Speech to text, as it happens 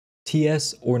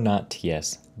TS or not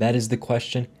TS? That is the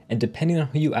question, and depending on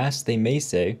who you ask, they may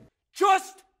say,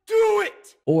 just do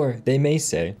it! Or they may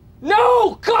say,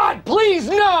 no! God, please,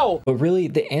 no! But really,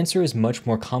 the answer is much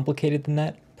more complicated than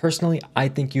that. Personally, I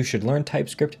think you should learn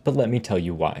TypeScript, but let me tell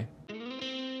you why.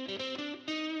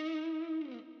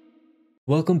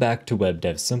 Welcome back to Web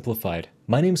Dev Simplified.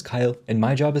 My name's Kyle, and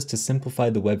my job is to simplify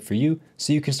the web for you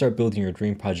so you can start building your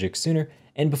dream project sooner.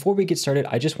 And before we get started,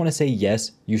 I just want to say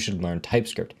yes, you should learn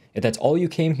TypeScript. If that's all you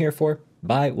came here for,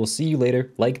 bye, we'll see you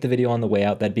later. Like the video on the way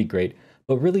out, that'd be great.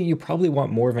 But really, you probably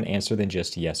want more of an answer than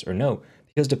just yes or no,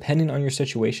 because depending on your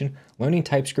situation, learning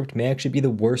TypeScript may actually be the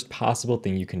worst possible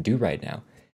thing you can do right now.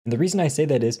 And the reason I say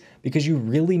that is because you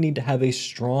really need to have a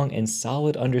strong and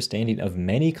solid understanding of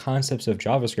many concepts of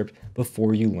JavaScript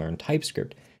before you learn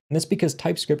TypeScript. And that's because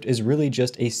TypeScript is really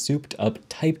just a souped up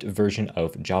typed version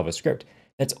of JavaScript.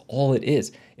 That's all it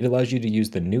is. It allows you to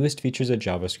use the newest features of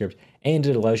JavaScript, and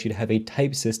it allows you to have a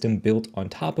type system built on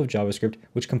top of JavaScript,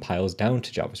 which compiles down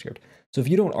to JavaScript. So if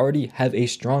you don't already have a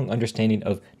strong understanding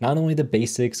of not only the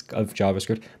basics of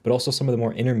JavaScript, but also some of the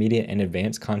more intermediate and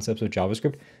advanced concepts of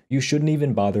JavaScript, you shouldn't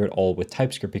even bother at all with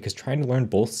TypeScript, because trying to learn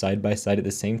both side by side at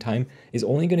the same time is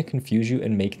only going to confuse you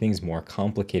and make things more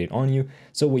complicated on you.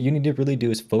 So what you need to really do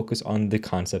is focus on the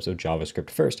concepts of JavaScript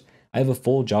first. I have a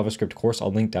full JavaScript course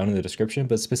I'll link down in the description,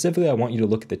 but specifically I want you to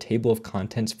look at the table of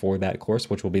contents for that course,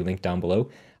 which will be linked down below.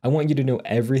 I want you to know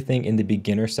everything in the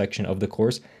beginner section of the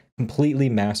course completely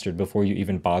mastered before you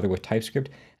even bother with TypeScript.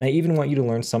 And I even want you to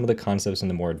learn some of the concepts in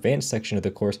the more advanced section of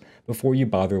the course before you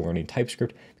bother learning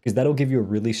TypeScript, because that'll give you a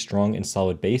really strong and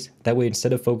solid base. That way,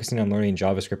 instead of focusing on learning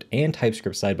JavaScript and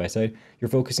TypeScript side by side, you're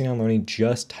focusing on learning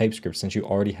just TypeScript since you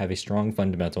already have a strong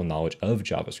fundamental knowledge of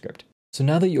JavaScript. So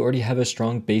now that you already have a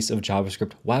strong base of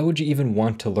JavaScript, why would you even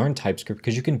want to learn TypeScript?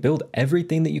 Because you can build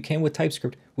everything that you can with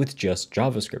TypeScript with just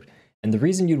JavaScript. And the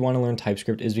reason you'd want to learn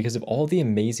TypeScript is because of all the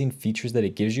amazing features that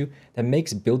it gives you that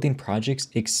makes building projects,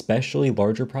 especially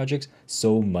larger projects,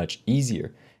 so much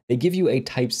easier. They give you a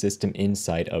type system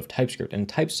inside of TypeScript, and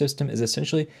type system is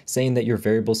essentially saying that your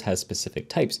variables has specific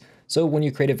types. So when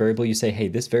you create a variable, you say, hey,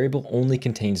 this variable only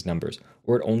contains numbers,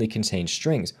 or it only contains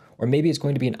strings, or maybe it's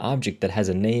going to be an object that has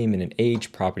a name and an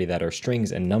age property that are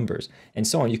strings and numbers, and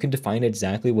so on. You can define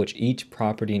exactly what each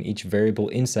property and each variable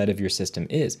inside of your system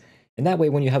is. And that way,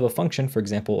 when you have a function, for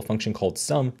example, a function called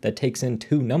sum that takes in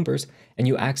two numbers, and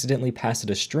you accidentally pass it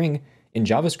a string in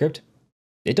JavaScript,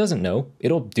 it doesn't know.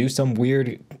 It'll do some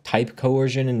weird type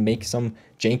coercion and make some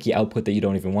janky output that you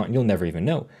don't even want, and you'll never even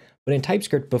know. But in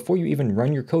TypeScript, before you even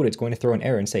run your code, it's going to throw an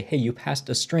error and say, hey, you passed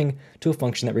a string to a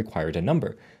function that required a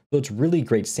number. So it's really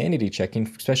great sanity checking,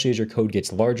 especially as your code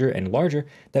gets larger and larger,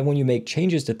 that when you make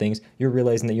changes to things, you're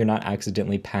realizing that you're not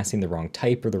accidentally passing the wrong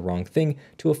type or the wrong thing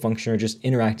to a function or just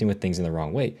interacting with things in the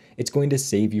wrong way. It's going to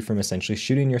save you from essentially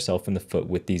shooting yourself in the foot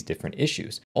with these different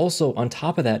issues. Also, on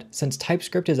top of that, since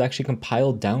TypeScript is actually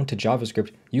compiled down to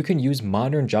JavaScript, you can use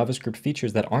modern JavaScript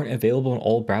features that aren't available in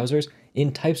all browsers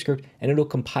in TypeScript, and it'll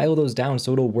compile those down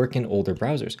so it'll work in older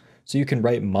browsers. So you can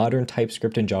write modern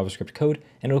TypeScript and JavaScript code,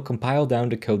 and it'll compile down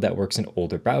to code that works in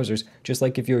older browsers, just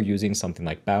like if you're using something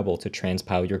like Babel to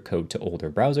transpile your code to older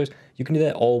browsers. You can do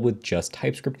that all with just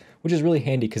TypeScript, which is really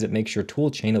handy because it makes your tool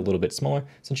chain a little bit smaller,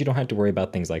 since you don't have to worry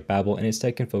about things like Babel and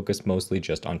instead can focus mostly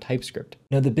just on TypeScript.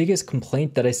 Now, the biggest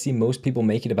complaint that I see most people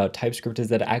making about TypeScript is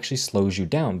that it actually slows you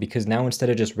down, because now instead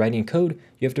of just writing code,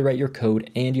 you have to write your code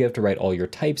and you have to write all your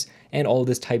types, and all of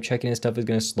this type checking and stuff is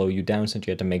going to slow you down since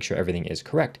you have to make sure everything is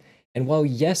correct. And while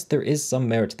yes, there is some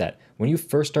merit to that, when you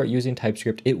first start using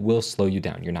TypeScript, it will slow you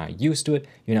down. You're not used to it,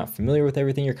 you're not familiar with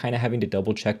everything, you're kind of having to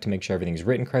double check to make sure everything's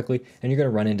written correctly, and you're going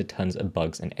to run into tons of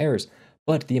bugs and errors.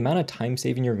 But the amount of time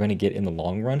saving you're going to get in the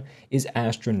long run is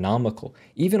astronomical,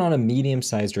 even on a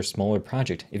medium-sized or smaller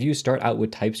project. If you start out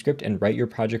with TypeScript and write your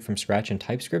project from scratch in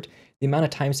TypeScript, the amount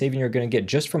of time saving you're going to get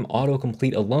just from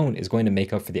autocomplete alone is going to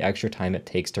make up for the extra time it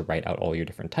takes to write out all your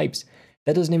different types.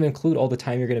 That doesn't even include all the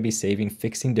time you're going to be saving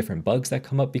fixing different bugs that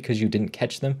come up because you didn't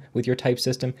catch them with your type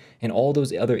system, and all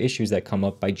those other issues that come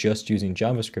up by just using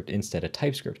JavaScript instead of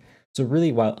TypeScript. So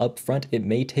really, while up front it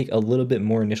may take a little bit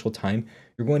more initial time,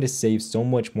 you're going to save so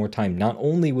much more time, not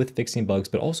only with fixing bugs,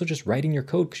 but also just writing your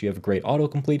code, because you have great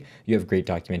autocomplete, you have great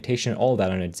documentation, all of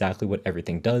that on exactly what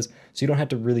everything does. So you don't have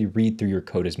to really read through your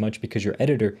code as much, because your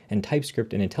editor and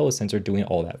TypeScript and IntelliSense are doing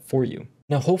all that for you.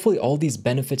 Now, hopefully all these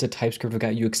benefits of TypeScript have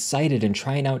got you excited in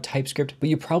trying out TypeScript, but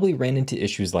you probably ran into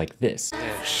issues like this.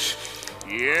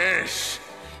 Yes!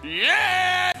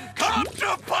 Yeah! Come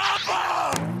to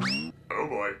Papa! Oh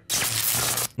boy.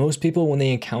 Most people, when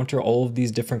they encounter all of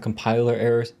these different compiler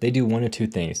errors, they do one of two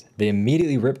things. They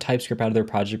immediately rip TypeScript out of their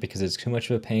project because it's too much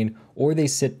of a pain, or they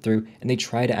sit through and they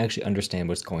try to actually understand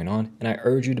what's going on. And I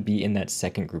urge you to be in that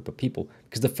second group of people,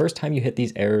 because the first time you hit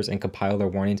these errors and compiler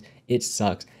warnings, it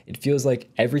sucks. It feels like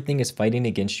everything is fighting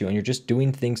against you and you're just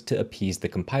doing things to appease the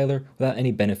compiler without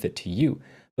any benefit to you.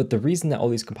 But the reason that all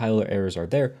these compiler errors are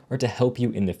there are to help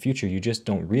you in the future. You just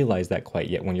don't realize that quite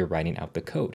yet when you're writing out the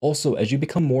code. Also, as you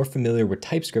become more familiar with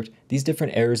TypeScript, these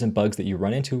different errors and bugs that you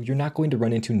run into, you're not going to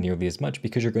run into nearly as much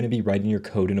because you're going to be writing your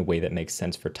code in a way that makes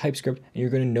sense for TypeScript, and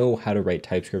you're going to know how to write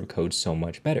TypeScript code so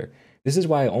much better. This is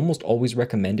why I almost always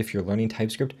recommend, if you're learning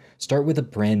TypeScript, start with a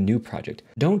brand new project.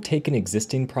 Don't take an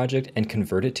existing project and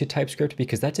convert it to TypeScript,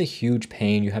 because that's a huge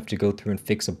pain. You have to go through and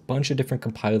fix a bunch of different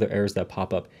compiler errors that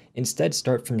pop up. Instead,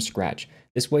 start from scratch.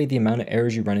 This way, the amount of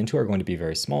errors you run into are going to be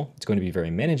very small, it's going to be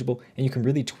very manageable, and you can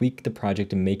really tweak the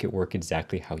project and make it work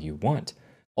exactly how you want.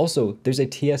 Also, there's a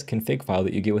tsconfig file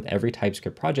that you get with every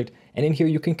TypeScript project, and in here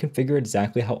you can configure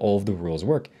exactly how all of the rules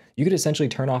work. You could essentially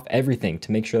turn off everything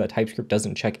to make sure that TypeScript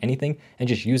doesn't check anything and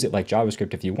just use it like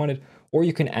JavaScript if you wanted, or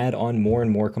you can add on more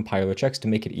and more compiler checks to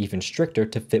make it even stricter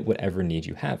to fit whatever need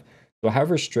you have. So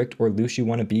however strict or loose you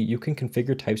want to be, you can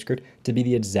configure TypeScript to be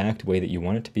the exact way that you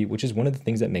want it to be, which is one of the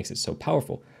things that makes it so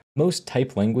powerful. Most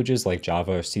type languages like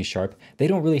Java or C#, they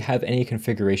don't really have any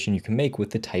configuration you can make with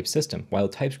the type system, while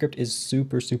TypeScript is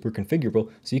super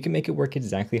configurable, so you can make it work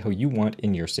exactly how you want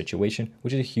in your situation,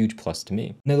 which is a huge plus to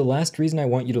me. Now, the last reason I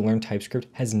want you to learn TypeScript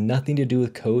has nothing to do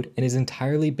with code and is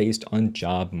entirely based on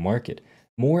job market.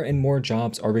 More and more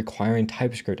jobs are requiring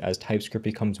TypeScript as TypeScript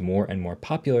becomes more and more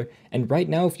popular, and right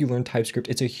now if you learn TypeScript,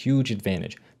 it's a huge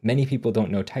advantage. Many people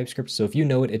don't know TypeScript, so if you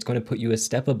know it, it's going to put you a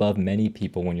step above many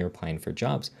people when you're applying for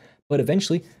jobs. But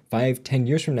eventually, 5-10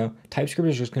 years from now, TypeScript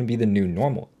is just going to be the new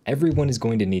normal. Everyone is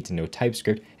going to need to know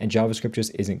TypeScript, and JavaScript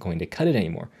just isn't going to cut it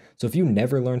anymore. So if you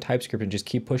never learn TypeScript and just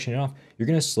keep pushing it off, you're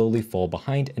going to slowly fall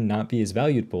behind and not be as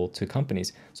valuable to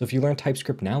companies. So if you learn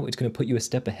TypeScript now, it's going to put you a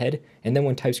step ahead, and then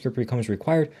when TypeScript becomes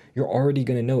required, you're already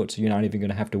going to know it, so you're not even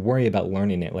going to have to worry about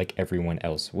learning it like everyone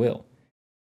else will.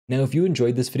 Now, if you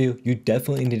enjoyed this video, you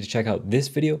definitely need to check out this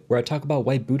video where I talk about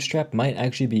why Bootstrap might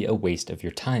actually be a waste of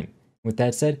your time. With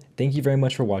that said, thank you very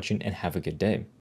much for watching and have a good day.